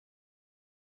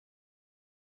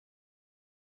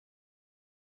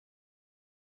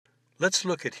Let's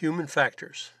look at human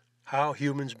factors, how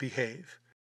humans behave.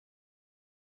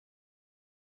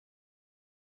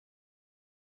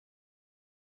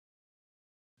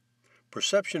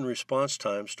 Perception response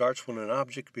time starts when an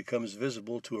object becomes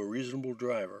visible to a reasonable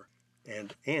driver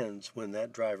and ends when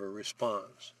that driver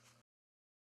responds.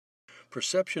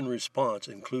 Perception response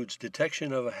includes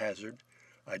detection of a hazard,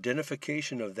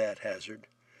 identification of that hazard,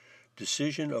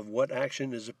 decision of what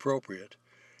action is appropriate,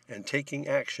 and taking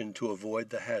action to avoid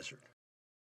the hazard.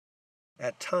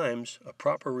 At times, a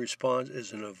proper response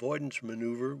is an avoidance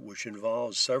maneuver which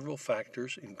involves several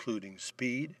factors including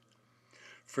speed,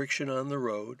 friction on the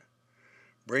road,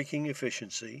 braking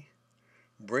efficiency,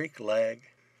 brake lag,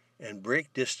 and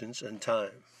brake distance and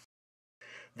time.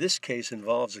 This case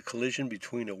involves a collision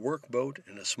between a workboat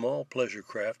and a small pleasure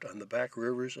craft on the back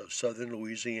rivers of southern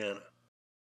Louisiana.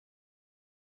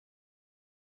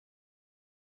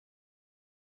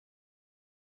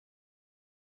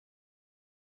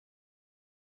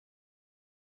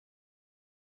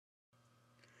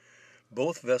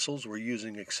 Both vessels were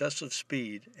using excessive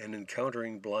speed and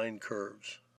encountering blind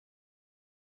curves.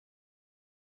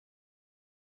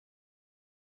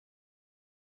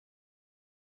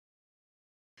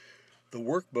 The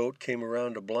workboat came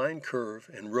around a blind curve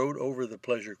and rode over the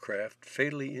pleasure craft,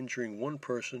 fatally injuring one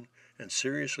person and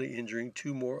seriously injuring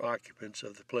two more occupants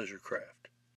of the pleasure craft.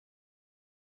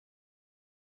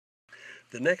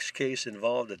 The next case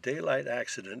involved a daylight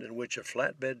accident in which a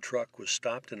flatbed truck was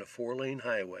stopped in a four-lane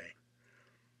highway,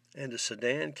 and a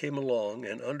sedan came along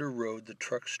and underrode the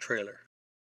truck's trailer.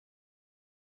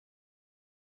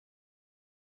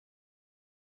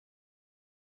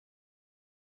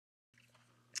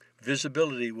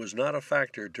 Visibility was not a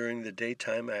factor during the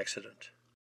daytime accident.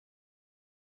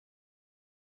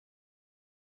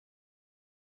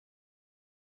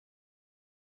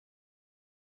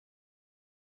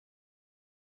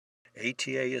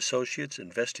 ATA associates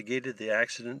investigated the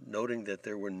accident, noting that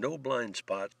there were no blind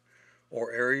spots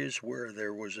or areas where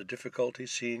there was a difficulty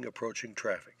seeing approaching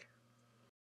traffic.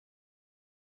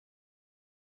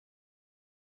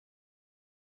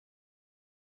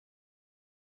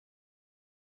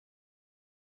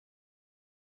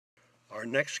 Our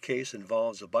next case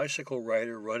involves a bicycle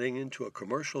rider running into a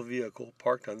commercial vehicle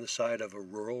parked on the side of a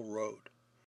rural road.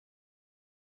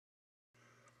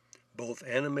 Both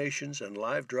animations and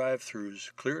live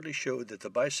drive-thrus clearly showed that the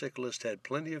bicyclist had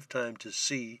plenty of time to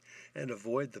see and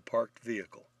avoid the parked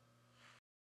vehicle.